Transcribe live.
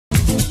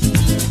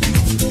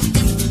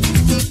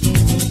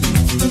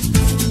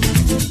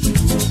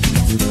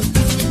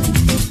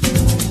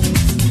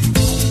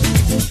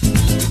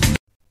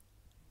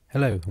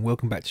Hello and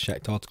welcome back to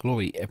Shakhtar's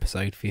Glory,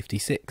 episode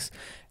 56,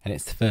 and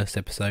it's the first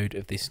episode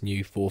of this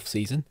new fourth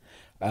season.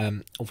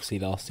 Obviously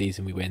last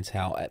season we went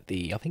out at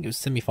the, I think it was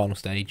semi-final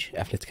stage,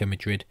 Atletico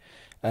Madrid.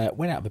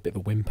 Went out with a bit of a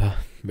whimper,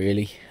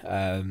 really.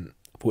 Thought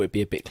it'd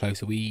be a bit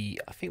closer.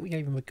 I think we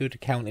gave them a good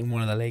account in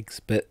one of the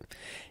legs, but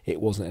it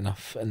wasn't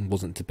enough and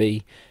wasn't to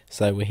be.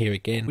 So we're here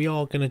again. We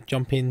are going to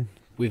jump in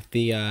with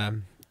the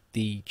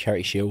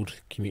Charity Shield,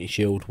 Community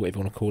Shield, whatever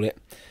you want to call it.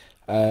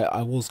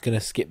 I was going to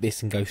skip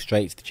this and go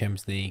straight to the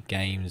Champions League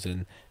games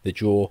and the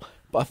draw,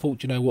 but I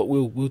thought, you know what,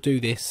 we'll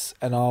do this,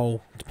 and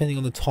I'll, depending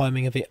on the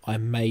timing of it, I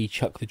may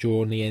chuck the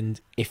draw in the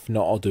end. If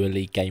not, I'll do a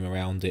league game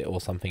around it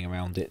or something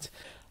around it.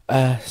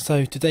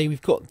 So today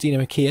we've got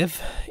Dynamo Kiev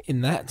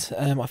in that.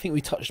 I think we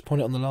touched upon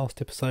it on the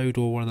last episode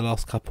or one of the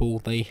last couple.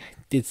 They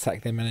did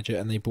sack their manager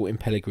and they brought in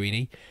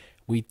Pellegrini.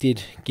 We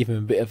did give him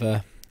a bit of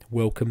a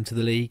welcome to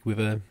the league with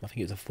I think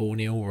it was a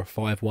 4-0 or a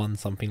 5-1,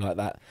 something like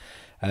that.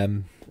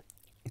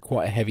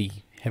 Quite a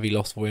heavy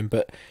loss for him,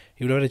 but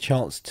he would have had a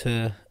chance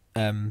to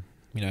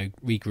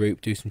regroup,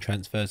 do some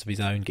transfers of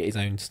his own, get his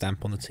own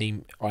stamp on the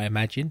team, I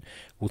imagine.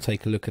 We'll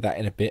take a look at that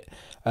in a bit.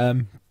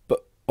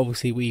 But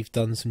obviously we've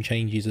done some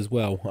changes as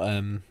well.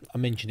 I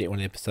mentioned it in one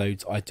of the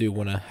episodes. I do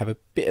want to have a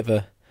bit of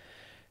a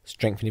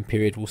strengthening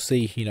period. We'll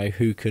see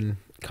who can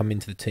come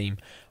into the team.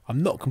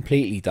 I'm not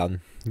completely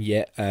done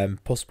yet.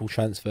 Possible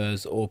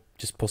transfers or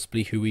just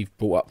possibly who we've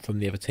brought up from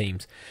the other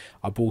teams.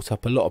 I brought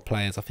up a lot of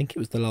players. I think it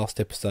was the last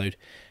episode,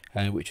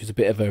 which was a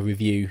bit of a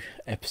review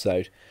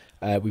episode.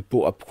 We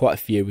brought up quite a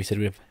few. We said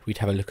we'd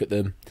have a look at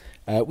them.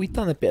 We've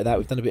done a bit of that.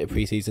 We've done a bit of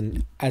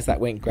pre-season. As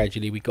that went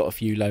gradually, we got a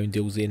few loan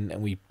deals in,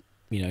 and we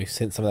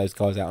sent some of those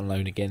guys out on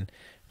loan again,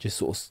 just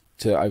sort of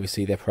to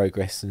oversee their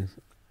progress and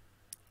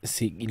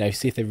see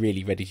if they're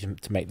really ready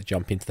to make the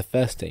jump into the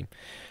first team.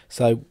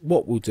 So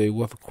what we'll do,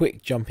 we'll have a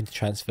quick jump into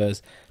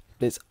transfers.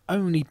 There's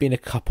only been a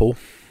couple,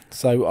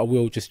 so I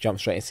will just jump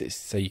straight into it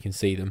so you can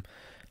see them,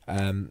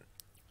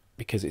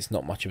 because it's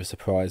not much of a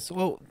surprise.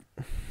 Well,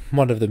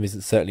 one of them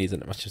certainly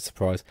isn't much of a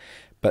surprise,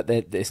 but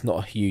there's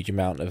not a huge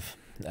amount of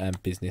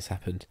business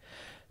happened.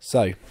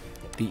 So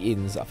the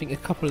ins, I think a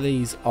couple of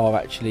these are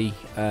actually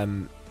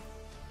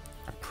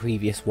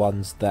previous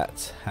ones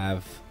that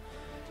have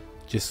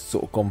just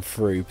sort of gone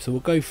through, so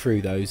we'll go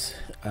through those.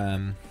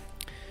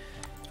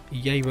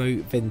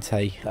 Jairo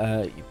Vente,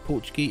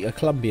 Portuguese, a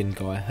Colombian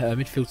guy,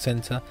 midfield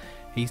centre.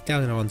 He's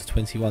down in our under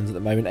 21s at the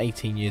moment,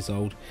 18 years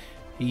old.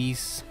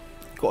 He's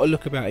got a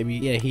look about him.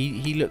 Yeah,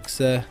 he looks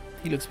a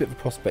bit of a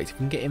prospect. If we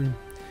can get him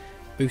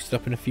boosted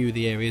up in a few of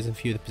the areas and a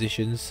few of the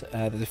positions,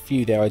 there's a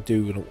few there I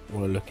do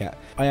want to look at.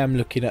 I am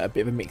looking at a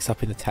bit of a mix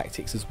up in the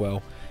tactics as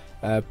well.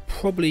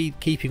 Probably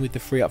keeping with the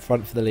three up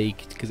front for the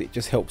league, because it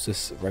just helps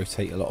us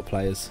rotate a lot of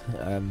players,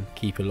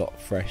 keep a lot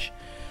fresh.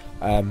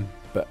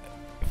 But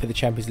for the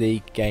Champions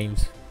League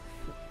games,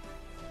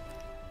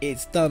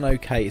 it's done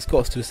okay. It's got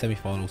us to the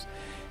semi-finals,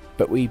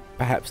 but we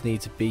perhaps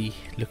need to be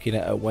looking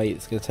at a way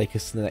that's going to take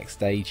us to the next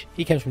stage.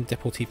 He comes from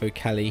Deportivo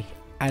Cali,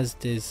 as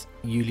does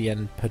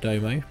Julian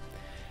Perdomo,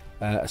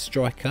 a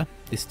striker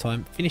this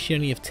time, finishing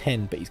only of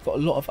 10, but he's got a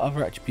lot of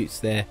other attributes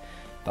there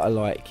that I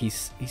like.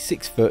 He's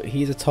 6 foot.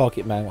 He is a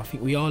target man. I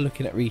think we are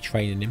looking at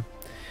retraining him.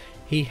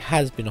 He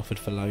has been offered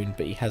for loan,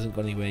 but he hasn't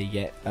gone anywhere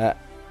yet.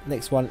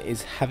 Next one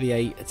is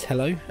Javier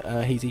Tello.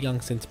 He's a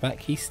young centre back.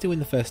 He's still in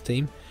the first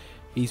team.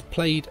 He's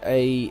played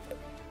a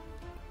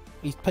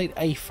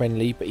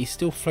friendly, but he's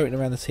still floating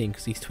around the team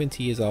because he's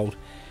 20 years old.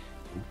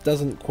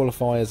 Doesn't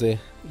qualify as a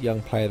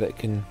young player that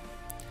can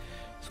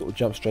sort of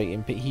jump straight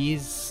in, but he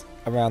is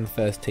around the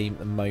first team at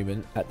the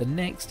moment. The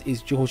next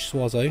is George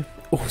Suazo,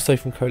 also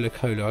from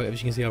Colo-Colo.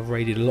 As you can see, I've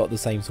raided a lot of the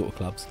same sort of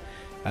clubs.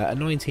 A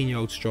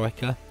 19-year-old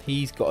striker.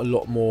 He's got a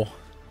lot more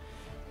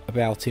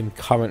about him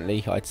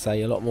currently, I'd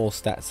say. A lot more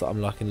stats that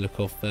I'm liking the look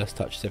of. First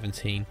touch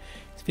 17.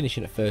 He's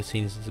finishing at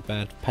 13 isn't so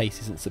bad.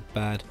 Pace isn't so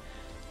bad.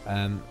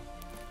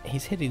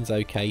 His heading's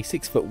okay.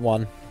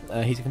 6'1".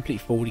 He's a complete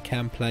forward. He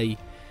can play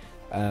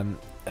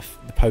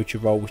the poacher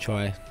role, which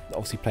I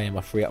obviously play in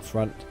my three up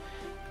front.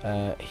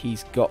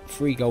 He's got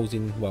 3 goals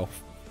in, well,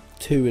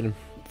 2 and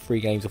 3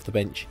 games off the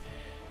bench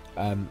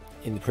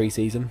in the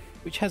pre-season,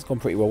 which has gone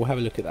pretty well. We'll have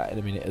a look at that in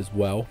a minute as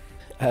well.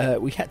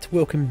 We had to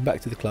welcome him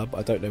back to the club.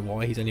 I don't know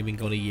why. He's only been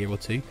gone a year or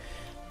two.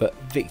 But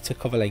Victor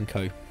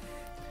Kovalenko,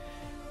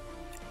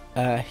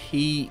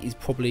 he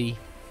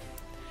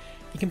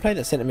can play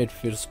that centre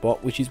midfield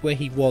spot, which is where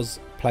he was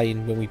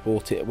playing when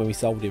we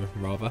sold him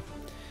rather.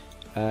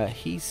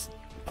 He's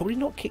probably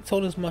not kicked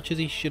on as much as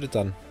he should have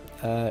done,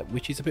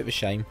 which is a bit of a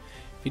shame.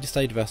 If he'd have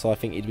stayed with us, I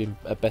think he'd been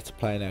a better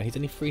player now. He's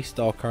only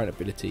 3-star current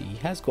ability. He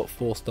has got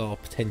 4-star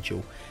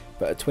potential,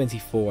 but at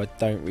 24 I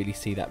don't really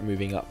see that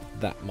moving up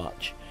that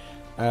much.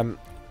 So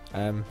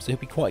he'll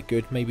be quite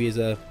good, maybe as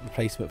a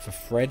replacement for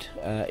Fred,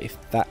 if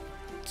that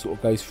sort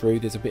of goes through.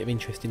 There's a bit of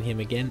interest in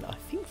him again, I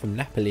think from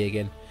Napoli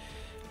again.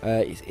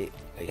 It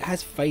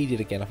has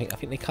faded again. I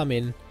think they come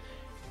in,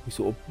 we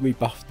sort of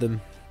rebuffed them,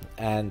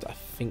 and I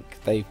think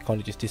they've kind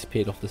of just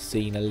disappeared off the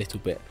scene a little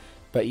bit.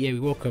 But yeah, we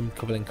welcome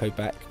Kovalenko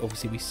back.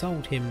 Obviously we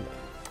sold him,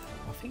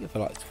 I think for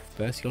like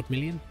 30 odd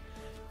million.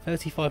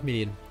 35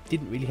 million.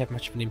 Didn't really have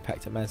much of an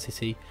impact at Man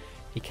City.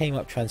 He came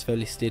up transfer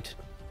listed,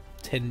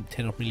 10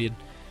 odd million.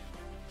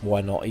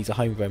 Why not? He's a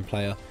homegrown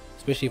player,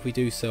 especially if we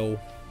do sell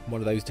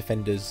one of those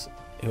defenders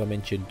who I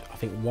mentioned. I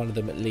think one of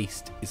them at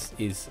least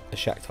is a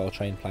Shakhtar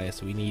trained player,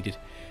 so we needed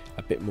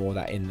a bit more of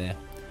that in there.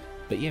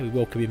 But yeah, we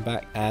welcome him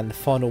back. And the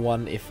final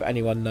one, if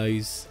anyone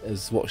knows,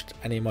 has watched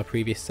any of my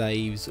previous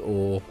saves,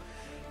 or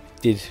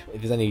if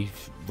there's any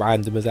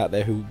randomers out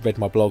there who read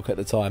my blog at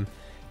the time,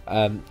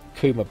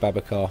 Kuma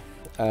Babacar.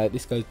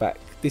 This goes back,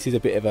 this is a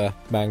bit of a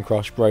man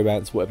crush,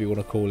 bromance, whatever you want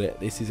to call it.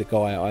 This is a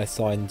guy I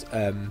signed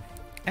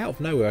out of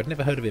nowhere. I'd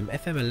never heard of him.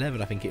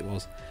 FM11 I think it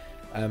was.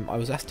 I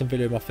was Aston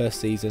Villa in my first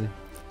season.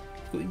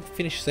 He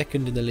finished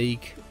second in the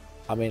league.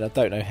 I mean, I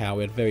don't know how.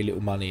 We had very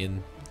little money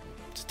and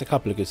just a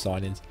couple of good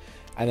signings.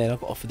 And then I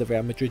got offered the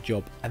Real Madrid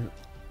job, and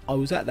I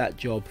was at that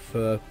job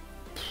for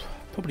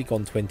probably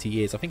gone 20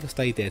 years. I think I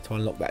stayed there to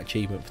unlock that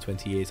achievement for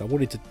 20 years. I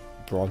wanted to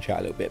branch out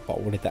a little bit, but I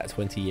wanted that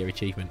 20-year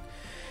achievement.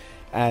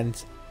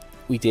 And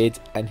we did,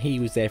 and he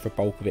was there for a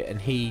bulk of it,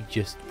 and he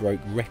just broke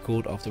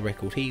record after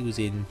record. He was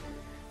in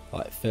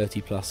like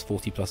 30 plus,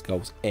 40 plus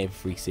goals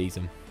every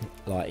season.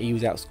 Like, he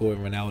was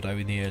outscoring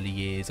Ronaldo in the early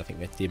years. I think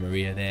we had Di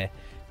Maria there.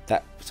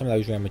 That some of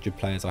those Real Madrid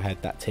players I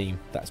had, that team,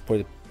 that's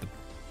probably the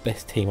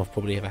best team I've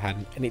probably ever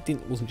had. And it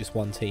wasn't just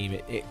one team.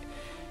 It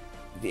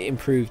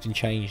improved and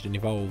changed and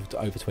evolved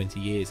over 20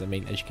 years. I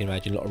mean, as you can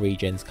imagine, a lot of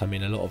regens come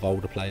in, a lot of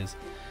older players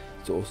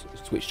sort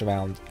of switched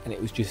around, and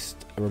it was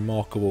just a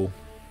remarkable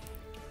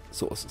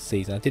sort of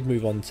season. I did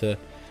move on to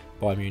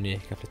Bayern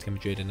Munich, Atletico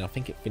Madrid, and I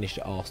think it finished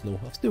at Arsenal.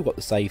 I've still got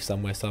the save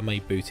somewhere, so I may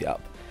boot it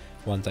up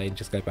one day and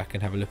just go back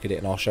and have a look at it,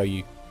 and I'll show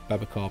you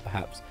Babacar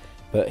perhaps.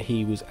 But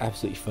he was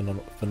absolutely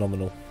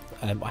phenomenal.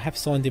 I have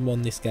signed him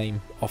on this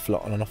game on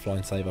an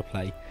offline save I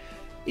play.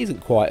 He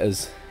isn't quite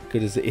as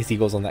good as he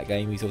was on that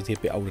game. He's obviously a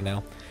bit older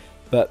now,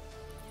 but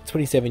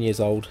 27 years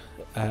old.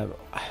 I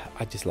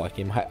just like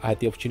him. I had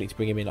the opportunity to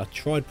bring him in. I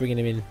tried bringing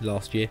him in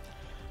last year.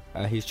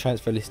 He was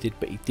transfer listed,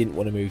 but he didn't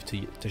want to move to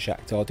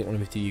Shakhtar, didn't want to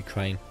move to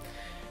Ukraine.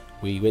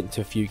 We went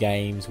to a few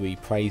games, we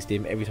praised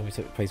him. Every time we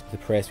took praise with the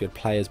press, we had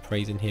players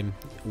praising him,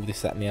 all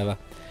this, that and the other.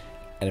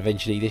 And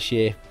eventually this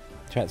year,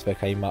 transfer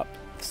came up.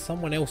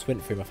 Someone else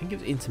went for him. I think it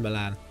was Inter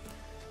Milan.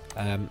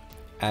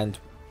 And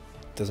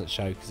doesn't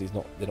show because they're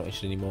not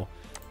interested anymore.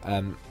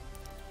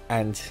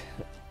 And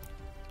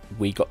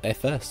we got there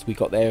first. We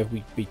got there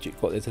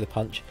to the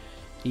punch.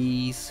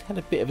 He's had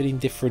a bit of an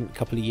indifferent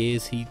couple of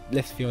years. He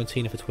left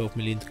Fiorentina for 12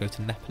 million to go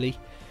to Napoli.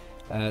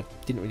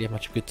 Didn't really have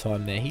much of a good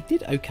time there. He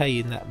did okay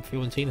in that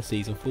Fiorentina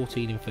season,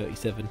 14 in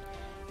 37.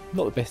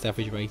 Not the best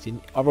average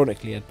rating.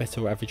 Ironically, had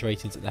better average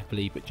ratings at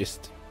Napoli, but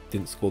just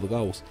didn't score the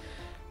goals.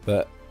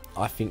 But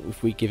I think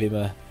if we give him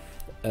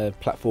a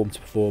platform to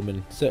perform,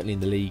 and certainly in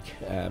the league,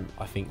 I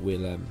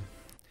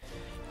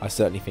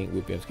certainly think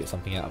we'll be able to get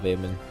something out of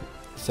him, and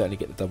certainly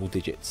get the double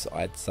digits,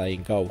 I'd say,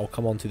 in goal. I'll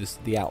come on to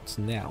the outs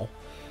now.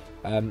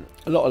 A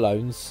lot of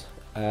loans,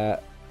 a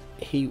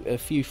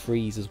few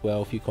frees as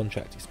well, a few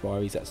contract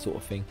expiries, that sort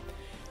of thing.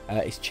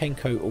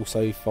 Ischenko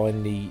also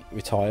finally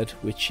retired,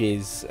 which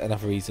is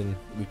another reason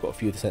we've got a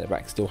few of the centre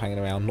backs still hanging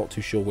around. Not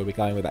too sure where we're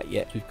going with that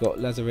yet. We've got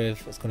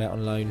Lazarev that's gone out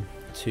on loan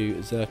to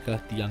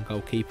Zerka, the young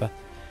goalkeeper.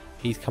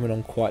 He's coming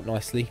on quite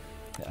nicely,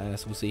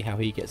 so we'll see how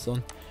he gets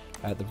on.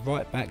 The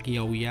right back,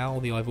 Yao,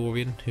 the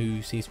Ivorian,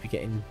 who seems to be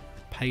getting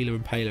paler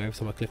and paler every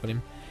time I click on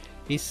him.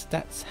 His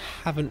stats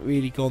haven't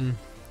really gone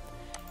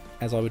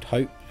as I would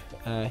hope.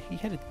 He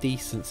had a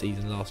decent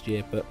season last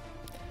year, but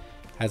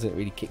hasn't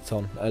really kicked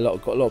on. Got a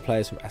lot of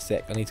players from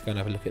ASEC. I need to go and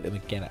have a look at them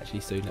again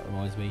actually soon. That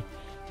reminds me.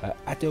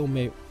 Adel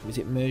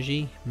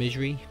Mejri?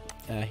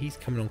 He's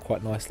coming on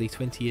quite nicely.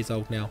 20 years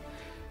old now.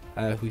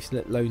 We've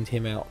loaned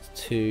him out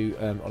to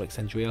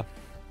Alexandria.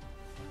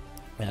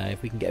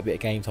 If we can get a bit of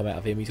game time out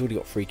of him, he's already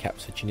got 3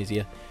 caps for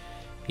Tunisia.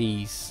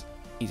 He's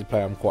a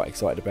player I'm quite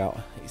excited about.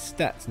 His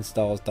stats and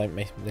stars don't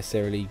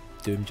necessarily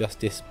do him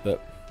justice,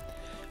 but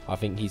I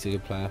think he's a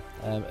good player.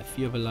 A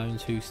few other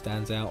loans who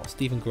stands out.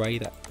 Stephen Gray,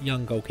 that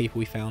young goalkeeper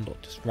we found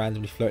just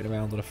randomly floating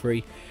around on a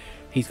free.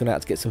 He's gone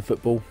out to get some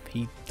football.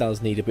 He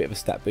does need a bit of a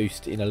stat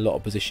boost in a lot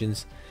of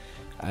positions,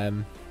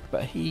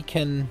 but he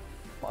can.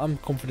 I'm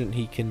confident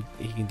he can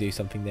do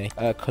something there.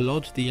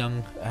 Kolod, the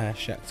young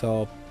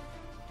Shakhtar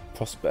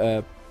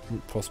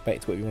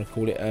prospect, whatever you want to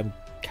call it,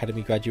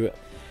 academy graduate.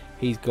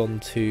 He's gone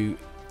to,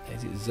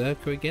 is it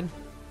Zerka again?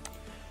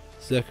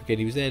 Zerka again.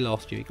 He was there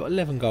last year. He got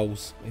 11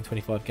 goals in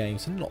 25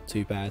 games, so not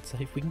too bad. So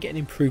if we can get an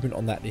improvement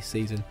on that this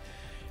season,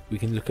 we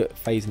can look at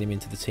phasing him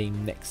into the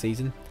team next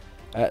season.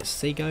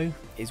 Sego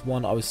is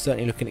one I was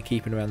certainly looking at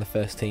keeping around the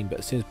first team, but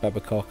as soon as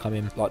Babacar come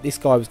in, like this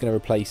guy was going to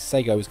replace,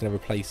 Sego was going to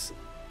replace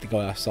the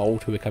guy I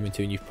sold, who we're coming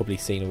to and you've probably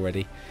seen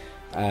already.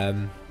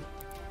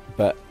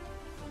 But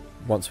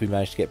once we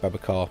managed to get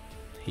Babacar,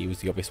 he was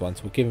the obvious one,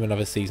 so we'll give him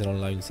another season on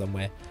loan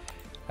somewhere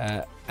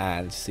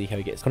and see how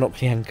he gets.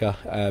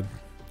 Konopyanka,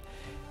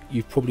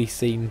 you've probably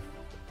seen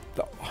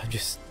that I'm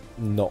just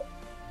not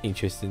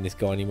interested in this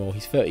guy anymore.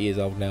 He's 30 years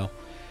old now.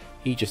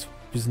 He just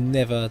was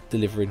never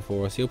delivering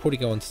for us. He'll probably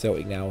go on to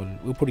Celtic now, and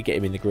we'll probably get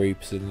him in the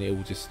groups, and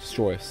he'll just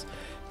destroy us.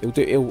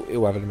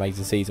 He'll have an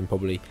amazing season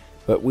probably,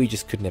 but we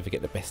just could never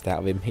get the best out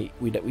of him.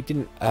 We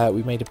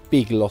made a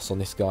big loss on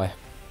this guy.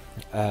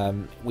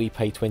 We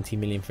paid 20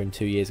 million for him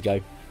 2 years ago,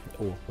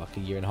 or like a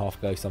year and a half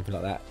ago, something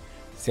like that.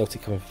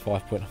 Celtic coming for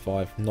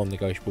 5.5,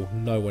 non-negotiable.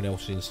 No one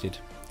else was interested.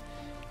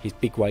 His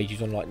big wage,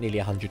 he's on like nearly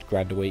 100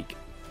 grand a week.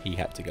 He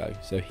had to go,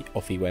 so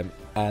off he went.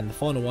 And the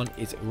final one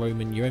is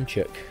Roman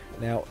Yaremchuk.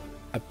 Now,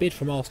 a bid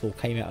from Arsenal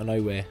came out of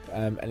nowhere,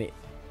 and it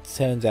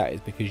turns out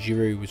it's because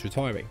Giroud was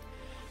retiring,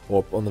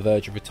 or on the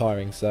verge of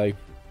retiring, so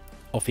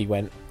off he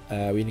went.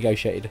 We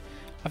negotiated,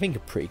 I think, a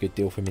pretty good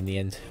deal for him in the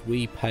end.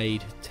 We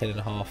paid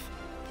 10.5,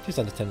 just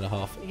under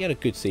 10.5. He had a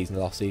good season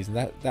last season.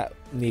 That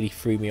nearly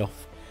threw me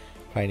off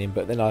playing him,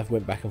 but then I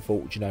went back and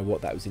thought, do you know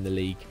what, that was in the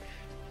league.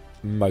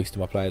 Most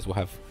of my players will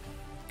have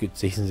good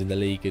seasons in the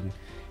league and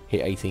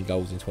hit 18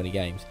 goals in 20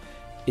 games.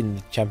 In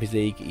the Champions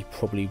League, he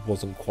probably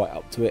wasn't quite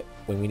up to it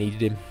when we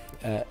needed him.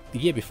 The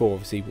year before,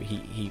 obviously,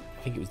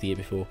 I think it was the year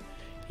before,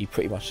 he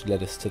pretty much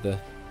led us to the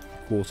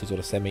quarters or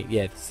the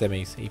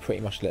semis. He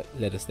pretty much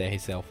led us there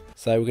himself.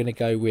 So we're going to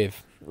go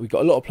with, we've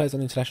got a lot of players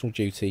on international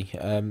duty.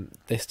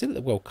 They're still at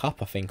the World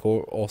Cup, I think,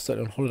 or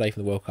certainly on holiday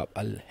from the World Cup.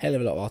 A hell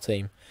of a lot of our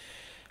team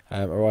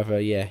are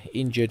either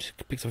injured,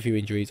 picked up a few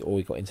injuries, or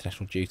we've got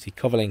international duty.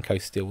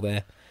 Kovalenko's still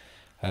there.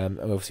 And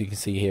obviously you can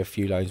see here a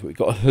few loans, but we've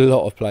got a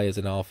lot of players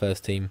in our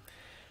first team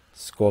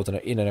squad and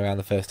in and around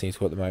the first team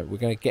squad at the moment. We're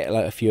going to get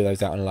like a few of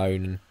those out on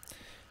loan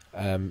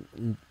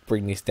and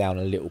bring this down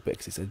a little bit,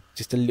 because it's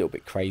just a little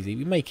bit crazy.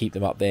 We may keep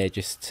them up there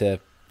just to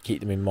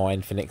keep them in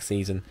mind for next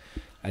season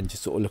and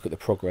just sort of look at the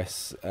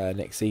progress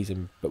next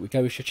season. But we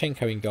go with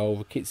Shevchenko in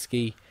goal,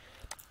 Rakitsky,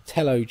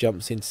 Tello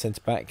jumps into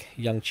centre back,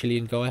 young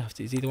Chilean guy.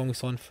 Is he the one we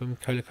signed from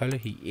Cola Cola?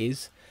 He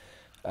is.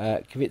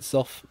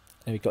 Kvitsov,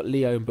 and we've got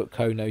Leo and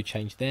Butko, no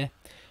change there.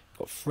 We've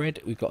got Fred,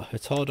 we've got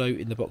Hurtado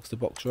in the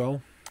box-to-box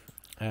role.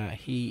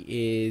 He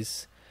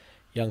is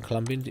young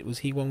Colombian. Was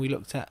he one we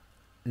looked at?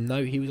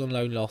 No, he was on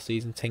loan last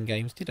season, 10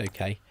 games, did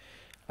okay.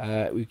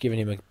 We've given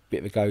him a bit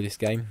of a go this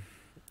game.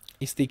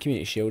 It's the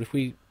Community Shield. If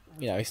we,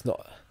 it's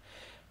not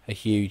a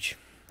huge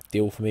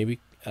deal for me.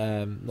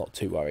 Not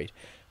too worried.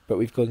 But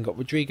we've got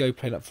Rodrigo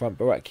playing up front,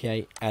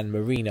 Barakier and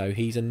Marino.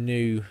 He's a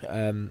new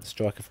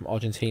striker from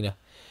Argentina.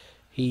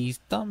 He's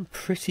done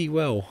pretty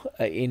well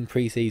in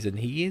pre-season.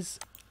 He is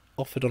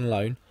offered on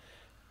loan.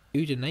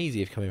 Udinese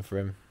have come in for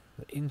him.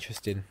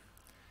 Interesting.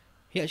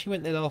 He actually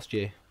went there last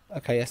year.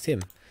 Okay, that's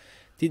him.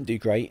 Didn't do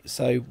great,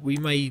 so we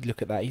may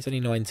look at that. He's only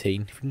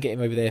 19. If we can get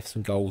him over there for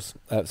some goals,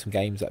 some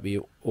games, that'd be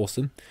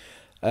awesome.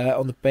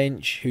 On the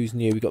bench, who's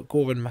new? We've got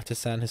Goran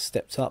Matasan has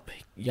stepped up.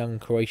 Young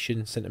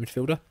Croatian centre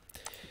midfielder.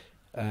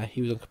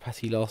 He was on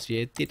capacity last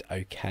year. Did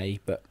okay,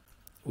 but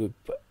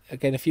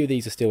again, a few of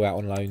these are still out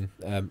on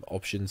loan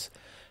options.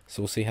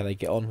 So we'll see how they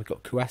get on. We've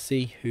got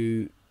Kouassi,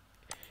 who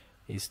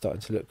is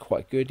starting to look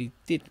quite good. He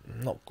did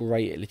not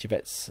great at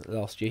Lichevets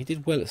last year. He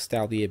did well at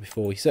Stow the year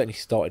before. He certainly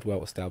started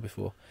well at Stow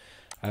before.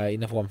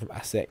 Another one from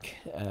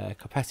ASEC.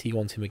 Capacity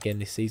wants him again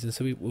this season,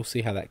 so we'll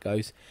see how that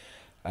goes.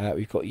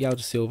 We've got Yao da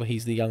Silva.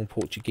 He's the young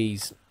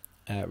Portuguese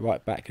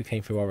right back who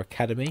came through our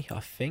academy, I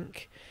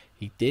think.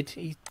 He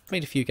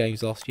made a few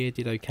games last year,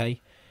 did okay.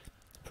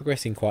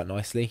 Progressing quite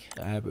nicely,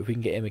 but if we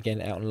can get him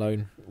again out on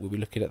loan, we'll be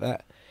looking at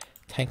that.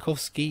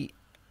 Tankovsky,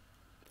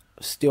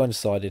 still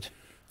undecided.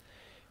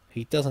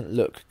 He doesn't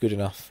look good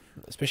enough,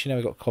 especially now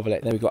we've got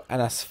Kovalet. Then we've got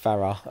Anas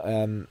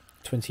Farah,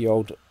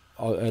 20-year-old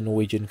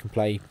Norwegian, can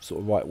play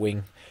sort of right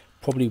wing.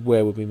 Probably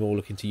where we'll be more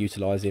looking to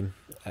utilise him.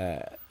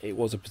 It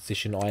was a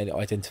position I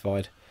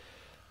identified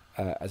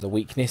as a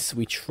weakness.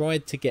 We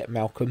tried to get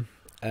Malcolm.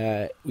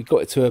 We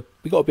got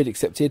a bid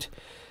accepted.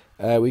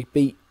 We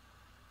beat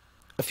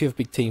a few of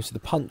the big teams to the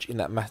punch in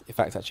that match. In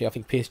fact, actually, I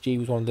think PSG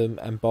was one of them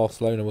and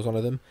Barcelona was one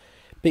of them.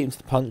 Beat them to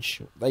the punch.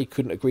 They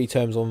couldn't agree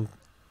terms on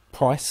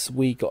price.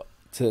 We got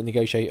to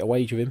negotiate a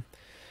wage with him,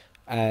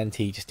 and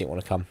he just didn't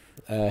want to come.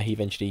 He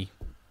eventually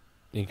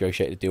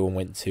negotiated a deal and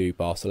went to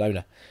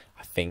Barcelona,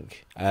 I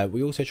think.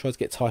 We also tried to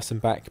get Tyson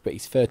back, but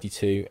he's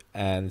 32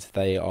 and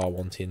they are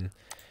wanting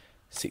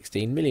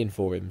 16 million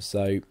for him,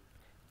 so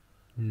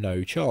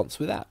no chance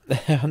with that.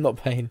 I'm not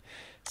paying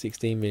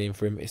 16 million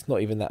for him. It's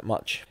not even that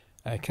much.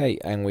 Okay,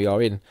 and we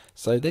are in.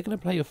 So they're going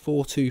to play a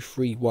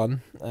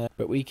 4-2-3-1,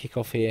 but we kick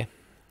off here,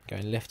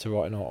 going left to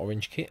right in our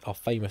orange kit, our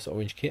famous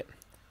orange kit,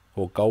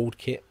 or gold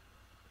kit.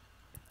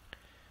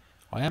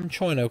 I am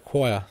trying to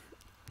acquire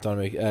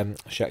Dynamo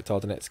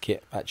Shakhtar Donetsk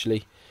kit,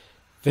 actually.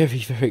 Very,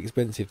 very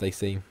expensive, they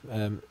seem.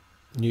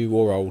 New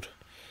or old.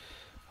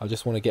 I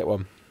just want to get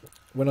one.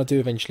 When I do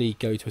eventually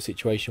go to a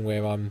situation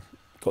where I'm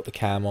got the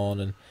cam on,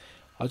 and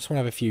I just want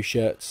to have a few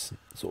shirts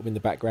sort of in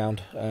the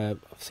background. I've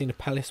seen a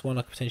Palace one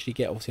I could potentially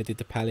get. Obviously I did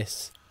the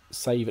Palace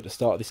save at the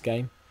start of this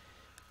game.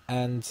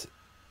 And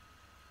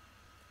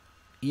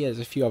yeah, there's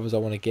a few others I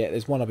want to get.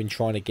 There's one I've been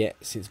trying to get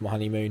since my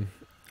honeymoon.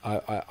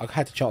 I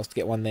had the chance to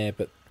get one there,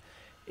 but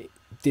it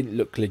didn't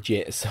look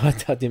legit, so I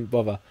didn't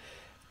bother.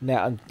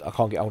 Now I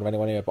can't get hold of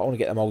anyone here, but I want to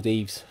get the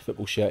Maldives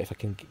football shirt if I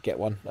can get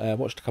one.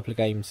 Watched a couple of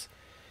games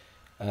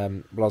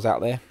while I was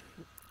out there.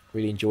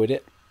 Really enjoyed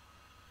it.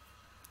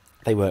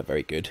 They weren't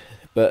very good,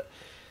 but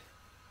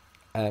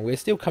we're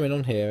still coming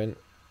on here, and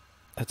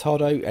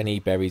Hurtado, and he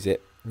buries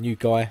it. New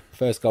guy,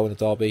 first goal in the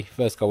derby,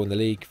 first goal in the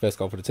league, first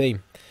goal for the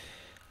team.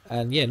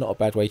 And yeah, not a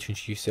bad way to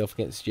introduce yourself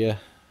against your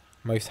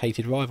most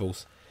hated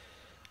rivals.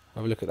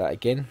 Have a look at that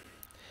again.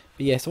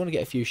 But yes, I want to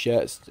get a few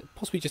shirts,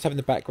 possibly just have in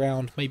the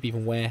background, maybe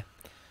even wear.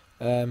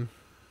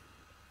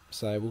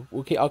 So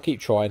I'll keep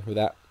trying with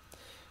that.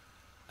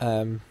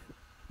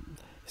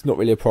 It's not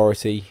really a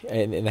priority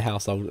in the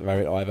household at the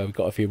moment either. We've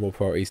got a few more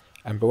priorities.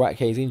 And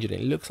Barakke is injured.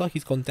 It looks like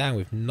he's gone down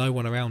with no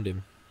one around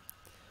him.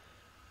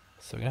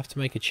 So we're going to have to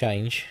make a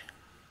change.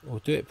 We'll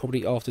do it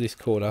probably after this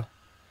corner.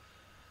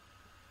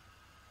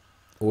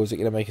 Or is it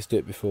going to make us do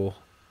it before?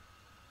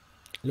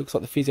 It looks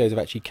like the physios have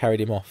actually carried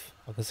him off.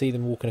 I can see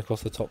them walking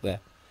across the top there.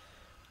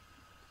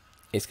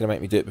 It's going to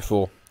make me do it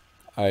before.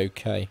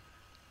 Okay.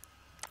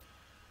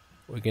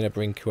 We're going to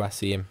bring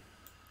Kouassi in.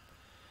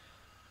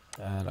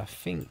 And I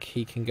think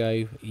he can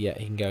go... Yeah,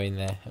 he can go in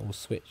there. And we'll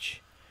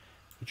switch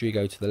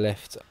Rodrigo to the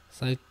left.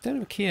 So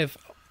Dynamo Kiev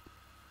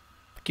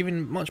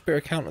giving much better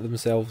account of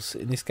themselves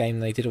in this game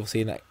than they did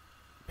obviously in that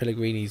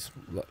Pellegrini's...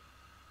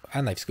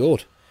 And they've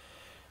scored.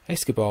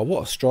 Escobar,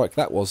 what a strike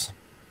that was.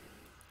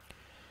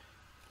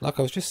 Like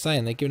I was just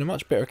saying, they're giving a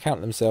much better account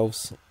of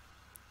themselves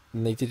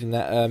than they did in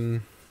that...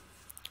 was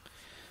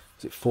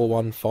it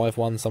 4-1,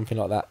 5-1, something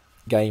like that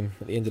game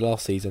at the end of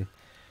last season.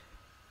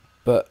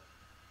 But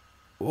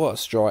what a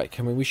strike.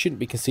 I mean, we shouldn't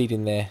be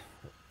conceding there,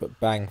 but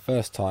bang,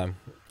 first time.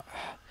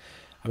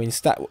 I mean,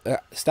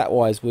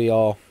 stat-wise,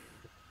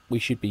 we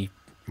should be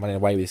running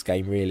away with this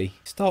game, really.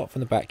 Start from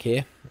the back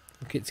here.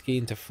 Rakitsky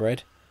into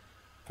Fred.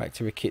 Back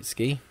to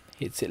Rakitsky.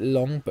 Hits it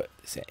long, but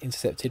it's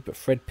intercepted, but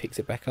Fred picks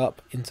it back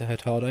up into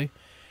Hurtado.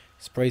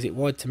 Sprays it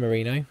wide to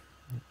Marino.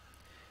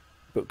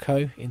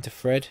 Butko into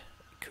Fred.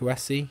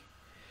 Kouassi.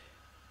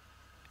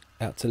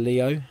 Out to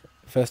Leo.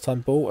 First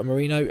time ball and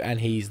Marino,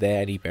 and he's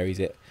there and he buries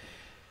it.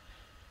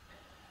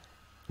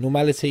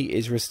 Normality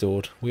is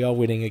restored. We are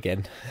winning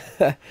again.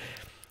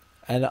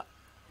 And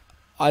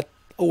I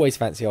always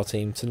fancy our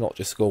team to not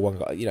just score one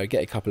goal,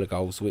 get a couple of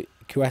goals. With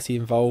Kouassi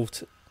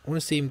involved, I want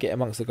to see him get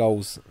amongst the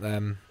goals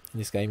in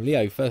this game.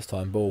 Leo, first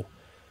time ball,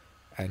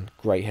 and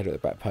great header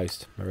at the back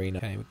post. Marino.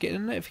 Okay, we're getting a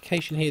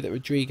notification here that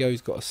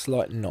Rodrigo's got a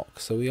slight knock,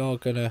 so we are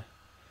going to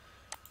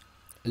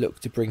look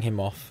to bring him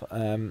off.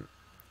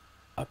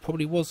 I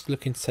probably was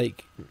looking to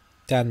take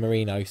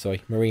Marino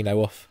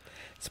off.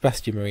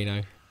 Sebastian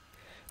Marino.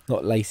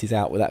 Not laces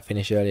out with that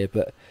finish earlier,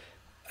 but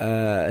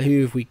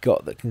who have we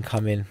got that can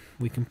come in?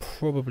 We can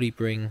probably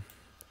bring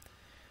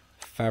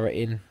Farrett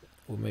in,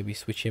 or maybe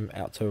switch him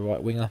out to a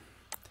right winger.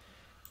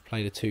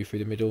 Play the two through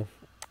the middle.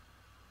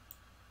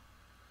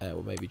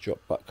 We'll maybe drop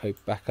Butko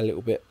back a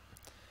little bit.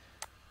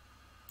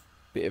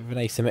 Bit of an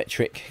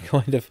asymmetric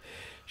kind of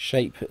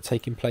shape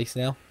taking place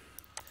now.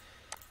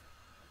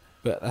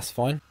 But that's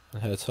fine.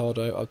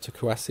 Hurtado up to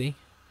Kouassi.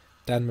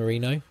 Dan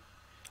Marino.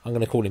 I'm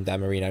going to call him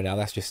Dan Marino now.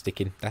 That's just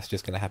sticking. That's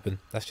just going to happen.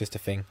 That's just a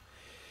thing.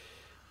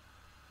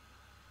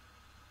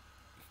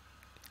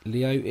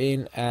 Leo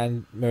in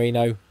and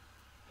Marino. I'm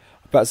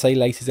about to say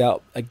laces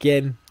out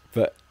again,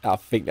 but I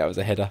think that was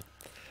a header.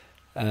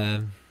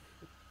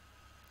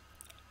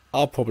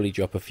 I'll probably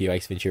drop a few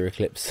Ace Ventura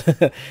clips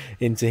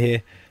into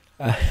here.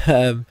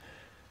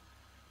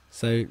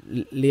 So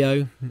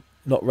Leo,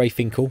 not Ray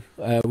Finkel,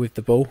 with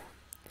the ball.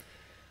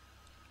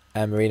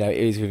 And Marino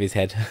is with his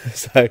head.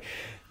 So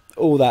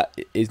all that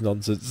is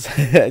nonsense.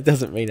 It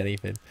doesn't mean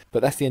anything.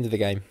 But that's the end of the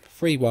game.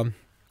 3-1.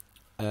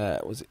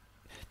 Was it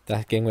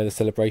that game where the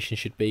celebration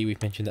should be? We've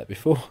mentioned that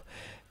before.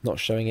 Not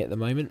showing it at the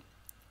moment.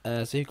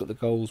 So who got the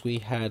goals? We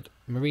had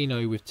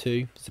Marino with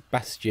 2.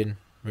 Sebastian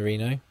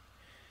Marino. Are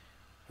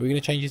we going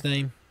to change his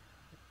name?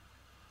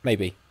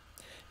 Maybe.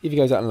 If he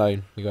goes out on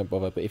loan, we won't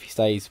bother. But if he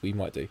stays, we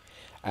might do.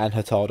 And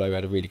Hurtado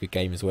had a really good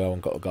game as well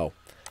and got a goal.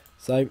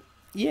 So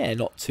yeah,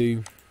 not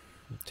too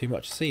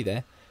much to see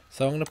there.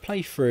 So I'm going to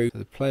play through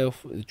the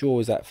playoff. The draw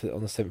is on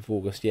the 7th of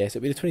August. Yes,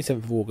 it'll be the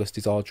 27th of August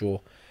is our draw.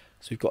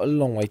 So we've got a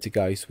long way to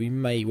go. So we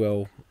may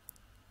well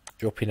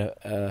drop in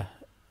a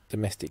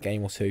domestic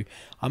game or two.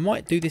 I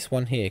might do this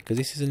one here because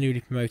this is a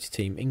newly promoted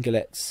team.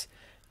 Ingolets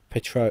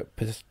Petrova.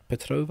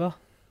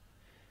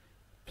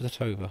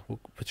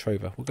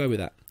 We'll go with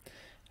that.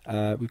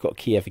 We've got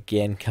Kiev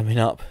again coming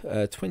up.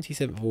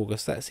 27th of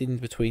August. That's in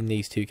between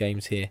these two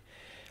games here.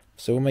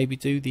 So we'll maybe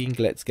do the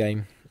Ingolets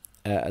game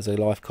as a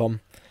live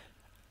com.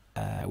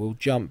 We'll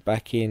jump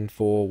back in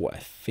for what I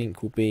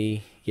think will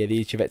be the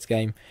Ichevets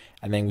game,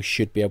 and then we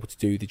should be able to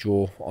do the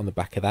draw on the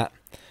back of that.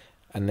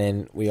 And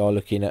then we are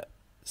looking at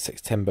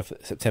September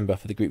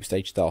for the group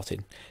stage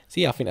starting.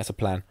 So yeah, I think that's a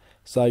plan.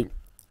 So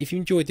if you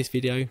enjoyed this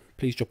video,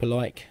 please drop a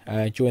like.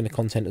 Enjoying the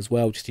content as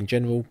well, just in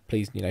general,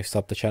 please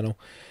sub the channel.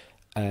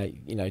 To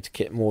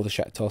get more of the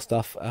Shakhtar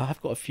stuff.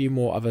 I've got a few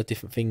more other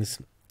different things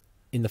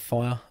in the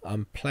fire.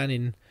 I'm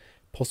planning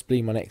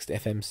possibly my next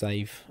FM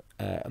save.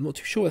 I'm not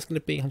too sure it's going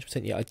to be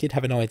 100% yet. I did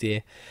have an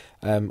idea.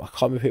 I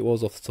can't remember who it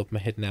was off the top of my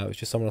head now. It was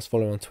just someone I was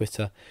following on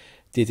Twitter.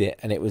 did it,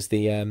 and it was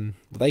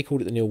they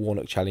called it the Neil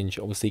Warnock Challenge,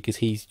 obviously because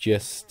he's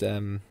just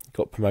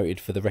got promoted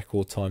for the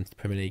record time to the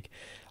Premier League.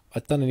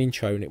 I'd done an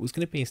intro, and it was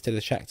going to be instead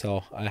of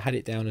Shakhtar, I had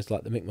it down as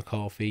like the Mick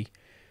McCarthy,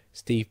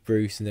 Steve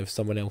Bruce, and there was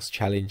someone else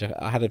challenge.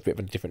 I had a bit of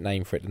a different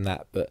name for it than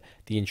that, but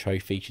the intro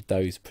featured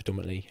those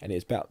predominantly, and it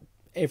was about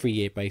every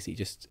year basically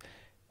just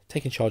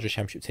taking charge of a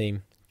championship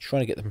team,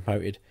 trying to get them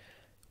promoted.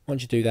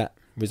 Once you do that,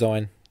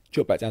 resign,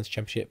 drop back down to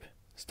championship,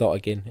 start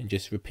again, and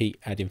just repeat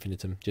ad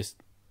infinitum. Just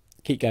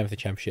keep going for the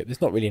championship.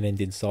 There's not really an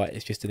end in sight.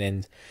 It's just an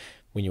end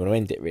when you want to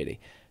end it, really.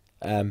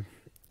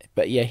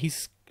 But yeah,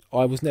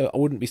 I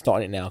wouldn't be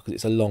starting it now because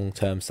it's a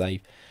long-term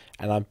save,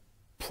 and I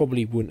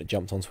probably wouldn't have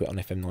jumped onto it on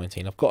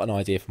FM19. I've got an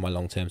idea for my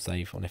long-term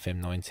save on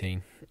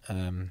FM19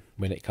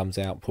 when it comes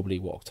out, probably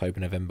October,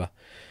 November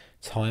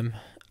time.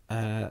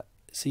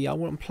 So yeah,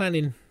 I'm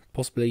planning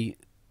possibly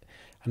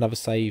another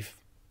save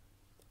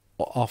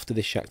after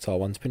this Shakhtar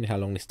one, depending how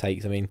long this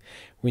takes. I mean,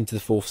 we're into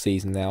the 4th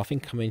season now. I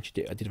think I mentioned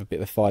it. I did a bit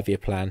of a 5-year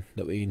plan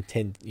that we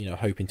intend,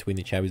 hoping to win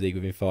the Champions League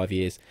within 5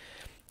 years.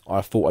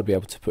 I thought I'd be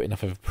able to put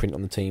enough of a print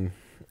on the team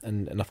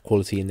and enough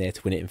quality in there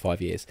to win it in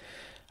 5 years.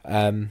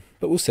 But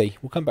we'll see.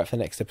 We'll come back for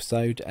the next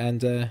episode,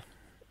 and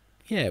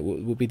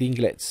we'll be the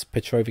Ingolets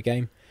Petrova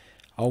game.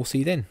 I'll see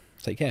you then.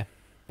 Take care.